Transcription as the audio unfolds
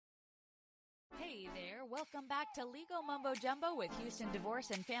Hey there, welcome back to Legal Mumbo Jumbo with Houston divorce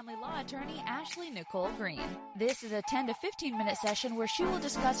and family law attorney Ashley Nicole Green. This is a 10 to 15 minute session where she will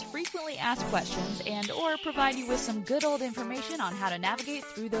discuss frequently asked questions and or provide you with some good old information on how to navigate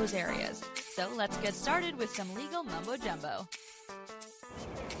through those areas. So let's get started with some Legal Mumbo Jumbo.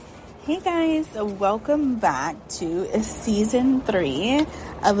 Hey guys, welcome back to season 3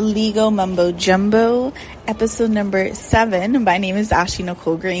 of Legal Mumbo Jumbo, episode number 7. My name is Ashley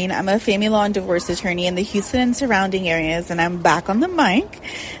Nicole Green. I'm a family law and divorce attorney in the Houston and surrounding areas, and I'm back on the mic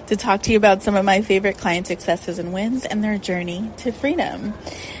to talk to you about some of my favorite client successes and wins and their journey to freedom.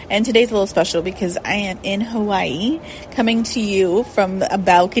 And today's a little special because I am in Hawaii, coming to you from a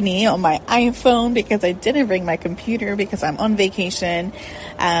balcony on my iPhone because I didn't bring my computer because I'm on vacation.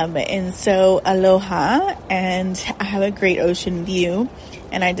 And so aloha, and I have a great ocean view.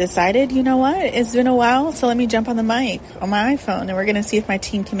 And I decided, you know what, it's been a while, so let me jump on the mic on my iPhone, and we're going to see if my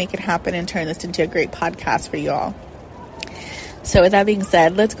team can make it happen and turn this into a great podcast for you all. So with that being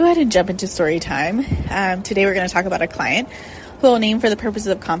said, let's go ahead and jump into story time. Today we're going to talk about a client who I'll name for the purposes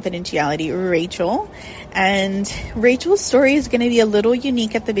of confidentiality, Rachel. And Rachel's story is going to be a little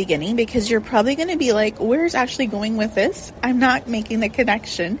unique at the beginning because you're probably going to be like, where's Ashley going with this? I'm not making the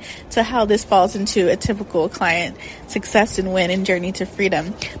connection to how this falls into a typical client success and win and journey to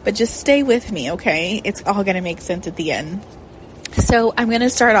freedom. But just stay with me, okay? It's all going to make sense at the end. So I'm going to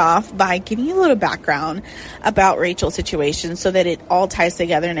start off by giving you a little background about Rachel's situation so that it all ties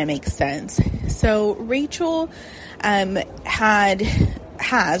together and it makes sense. So Rachel has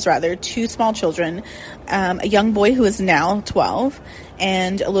two small children, a young boy who is now 12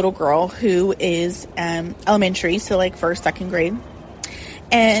 and a little girl who is elementary, so like first, second grade.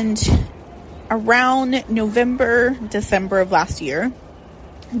 And around November, December of last year,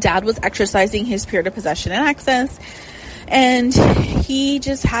 Dad was exercising his period of possession and access, and he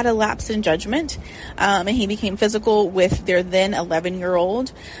just had a lapse in judgment, and he became physical with their then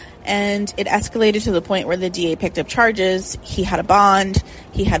 11-year-old. And it escalated to the point where the DA picked up charges. He had a bond.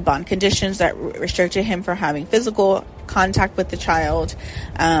 He had bond conditions that restricted him from having physical contact with the child.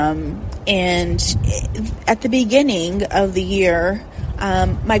 And at the beginning of the year,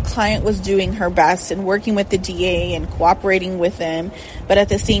 my client was doing her best and working with the DA and cooperating with them, but at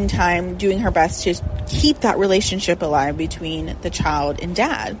the same time doing her best to keep that relationship alive between the child and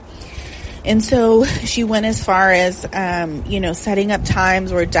Dad. And so she went as far as, setting up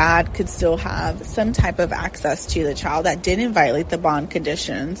times where Dad could still have some type of access to the child that didn't violate the bond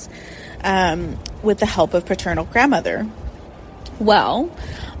conditions, with the help of paternal grandmother. Well,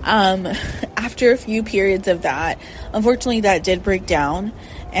 after a few periods of that, unfortunately that did break down,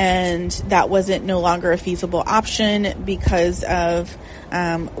 and that wasn't no longer a feasible option because of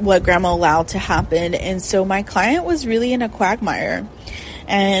what grandma allowed to happen. And so my client was really in a quagmire.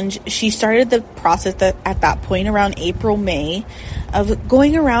 And she started the process at that point around April, May, of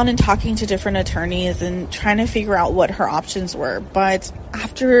going around and talking to different attorneys and trying to figure out what her options were. But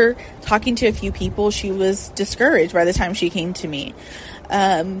after talking to a few people, she was discouraged by the time she came to me.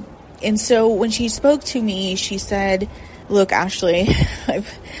 And so when she spoke to me, she said, look, Ashley,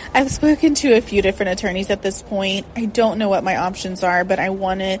 I've spoken to a few different attorneys at this point. I don't know what my options are, but I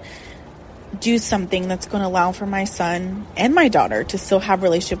want to do something that's going to allow for my son and my daughter to still have a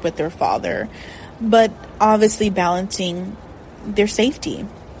relationship with their father, but obviously balancing their safety.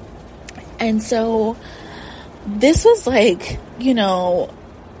 And so this was an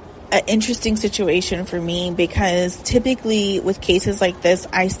interesting situation for me because typically with cases like this,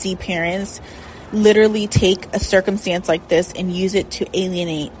 I see parents literally take a circumstance like this and use it to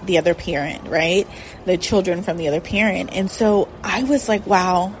alienate the other parent, right? The children from the other parent. And so I was like,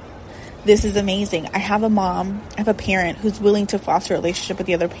 wow, this is amazing. I have a mom, I have a parent who's willing to foster a relationship with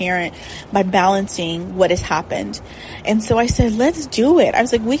the other parent by balancing what has happened. And so I said, let's do it. I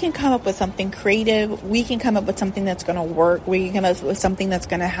was like, we can come up with something creative. We can come up with something that's going to work. We can come up with something that's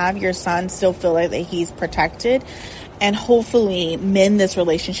going to have your son still feel like that he's protected and hopefully mend this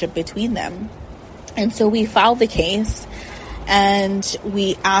relationship between them. And so we filed the case. And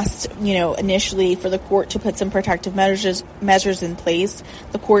we asked, initially for the court to put some protective measures in place.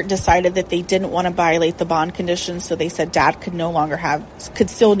 The court decided that they didn't want to violate the bond conditions, so they said Dad could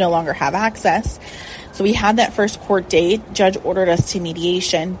still no longer have access. So we had that first court date. Judge ordered us to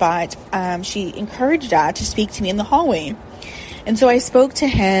mediation, but she encouraged Dad to speak to me in the hallway. And so I spoke to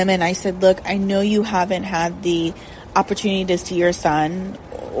him and I said, look, I know you haven't had the opportunity to see your son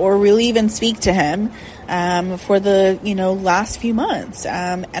or really even speak to him for the last few months,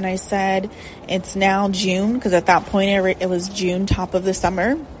 and I said it's now June, because at that point it was June, top of the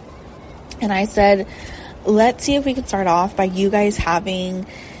summer, and I said let's see if we can start off by you guys having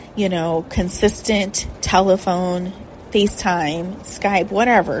consistent telephone, FaceTime, Skype,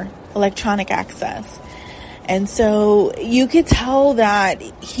 whatever, electronic access. And so you could tell that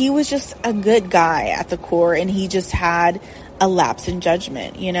he was just a good guy at the core, and he just had a lapse in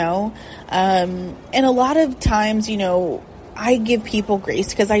judgment, and a lot of times, I give people grace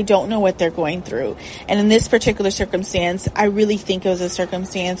because I don't know what they're going through. And in this particular circumstance, I really think it was a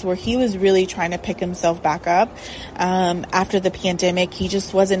circumstance where he was really trying to pick himself back up. After the pandemic, he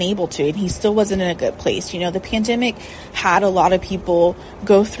just wasn't able to, and he still wasn't in a good place. The pandemic had a lot of people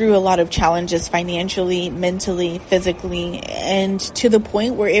go through a lot of challenges financially, mentally, physically, and to the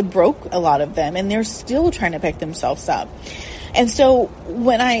point where it broke a lot of them, and they're still trying to pick themselves up. And so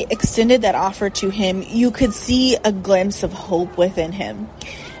when I extended that offer to him, you could see a glimpse of hope within him.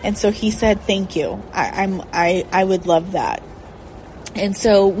 And so he said, thank you. I would love that. And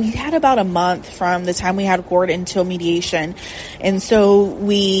so we had about a month from the time we had court until mediation. And so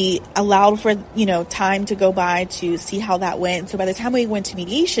we allowed for, time to go by to see how that went. So by the time we went to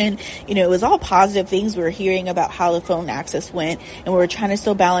mediation, it was all positive things. We were hearing about how the phone access went, and we were trying to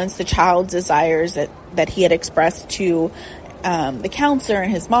still balance the child's desires that he had expressed to the counselor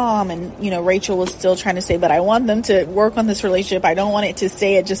and his mom, and Rachel was still trying to say, but I want them to work on this relationship. I don't want it to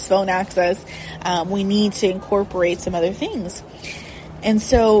stay at just phone access. We need to incorporate some other things. And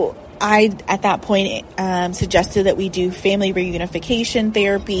so I, at that point, suggested that we do family reunification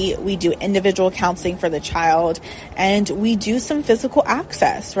therapy, we do individual counseling for the child, and we do some physical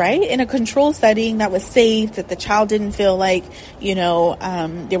access, right? In a controlled setting that was safe, that the child didn't feel like,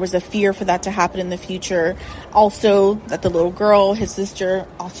 there was a fear for that to happen in the future. Also, that the little girl, his sister,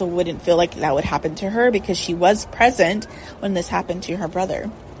 also wouldn't feel like that would happen to her because she was present when this happened to her brother.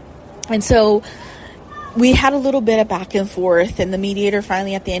 And so we had a little bit of back and forth, and the mediator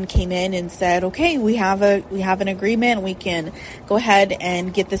finally at the end came in and said, okay, we have an agreement. We can go ahead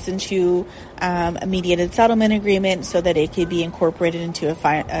and get this into a mediated settlement agreement so that it could be incorporated into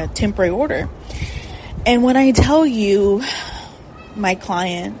a temporary order. And when I tell you, my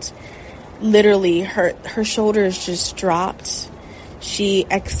client, literally her shoulders just dropped. She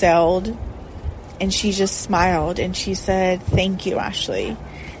exhaled and she just smiled and she said, thank you, Ashley.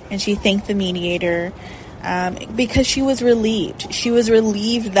 And she thanked the mediator because she was relieved. She was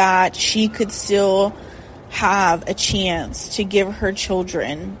relieved that she could still have a chance to give her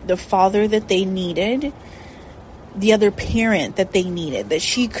children the father that they needed, the other parent that they needed, that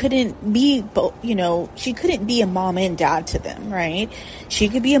she couldn't be, she couldn't be a mom and dad to them, right? She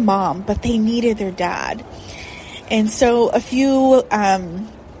could be a mom, but they needed their dad. And so a few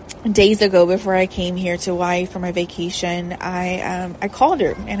days ago, before I came here to Hawaii for my vacation, I called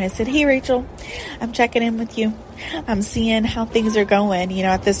her and I said, hey, Rachel, I'm checking in with you. I'm seeing how things are going.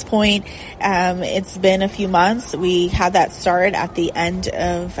 At this point, it's been a few months. We had that start at the end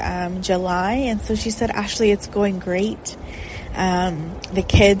of July. And so she said, Ashley, it's going great. The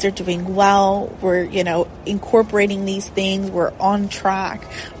kids are doing well. We're, incorporating these things. We're on track.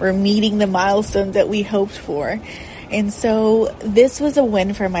 We're meeting the milestones that we hoped for. And so this was a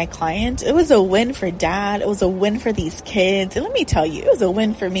win for my client. It was a win for dad. It was a win for these kids. And let me tell you, it was a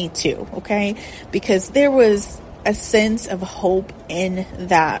win for me too, okay? Because there was a sense of hope in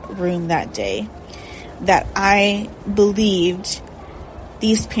that room that day, that I believed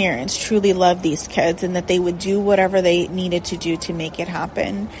these parents truly loved these kids and that they would do whatever they needed to do to make it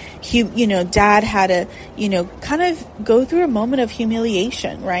happen. Dad had to, kind of go through a moment of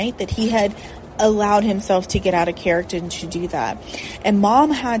humiliation, right? That he had allowed himself to get out of character and to do that. And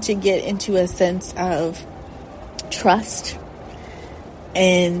mom had to get into a sense of trust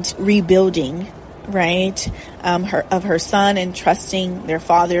and rebuilding, right? Of her son, and trusting their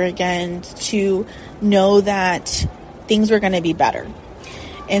father again, to know that things were going to be better.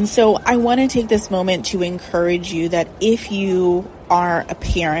 And so I want to take this moment to encourage you that if you are a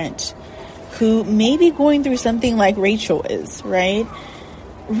parent who may be going through something like Rachel is, right?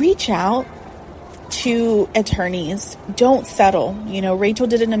 Reach out to attorneys. Don't settle. Rachel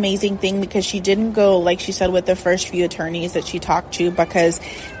did an amazing thing because she didn't go, like she said, with the first few attorneys that she talked to because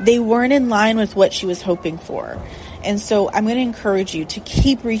they weren't in line with what she was hoping for. And so I'm going to encourage you to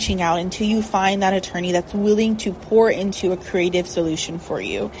keep reaching out until you find that attorney that's willing to pour into a creative solution for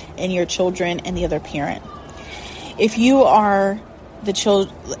you and your children and the other parent. If you are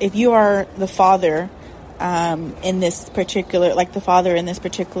the father in this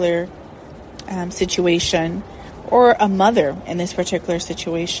particular, situation, or a mother in this particular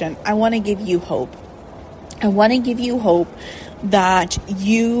situation, I want to give you hope. I want to give you hope that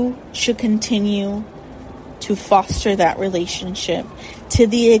you should continue to foster that relationship to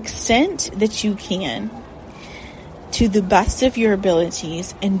the extent that you can. to the best of your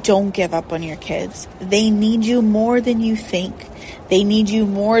abilities, and don't give up on your kids. They need you more than you think. They need you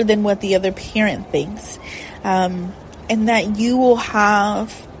more than what the other parent thinks. And that you will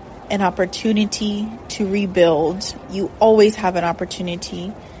have an opportunity to rebuild. You always have an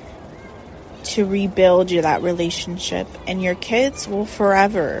opportunity to rebuild that relationship, and your kids will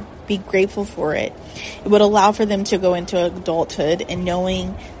forever be grateful for it. It would allow for them to go into adulthood and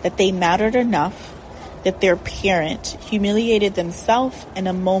knowing that they mattered enough, that their parent humiliated themselves in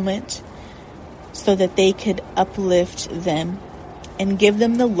a moment so that they could uplift them and give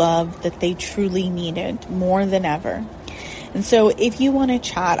them the love that they truly needed more than ever. And so if you want to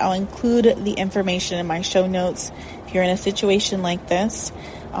chat, I'll include the information in my show notes. If you're in a situation like this,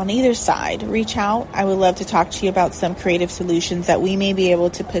 on either side, reach out. I would love to talk to you about some creative solutions that we may be able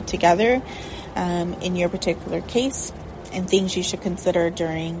to put together in your particular case, and things you should consider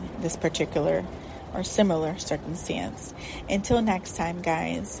during this particular or similar circumstance. Until next time,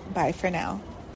 guys, bye for now.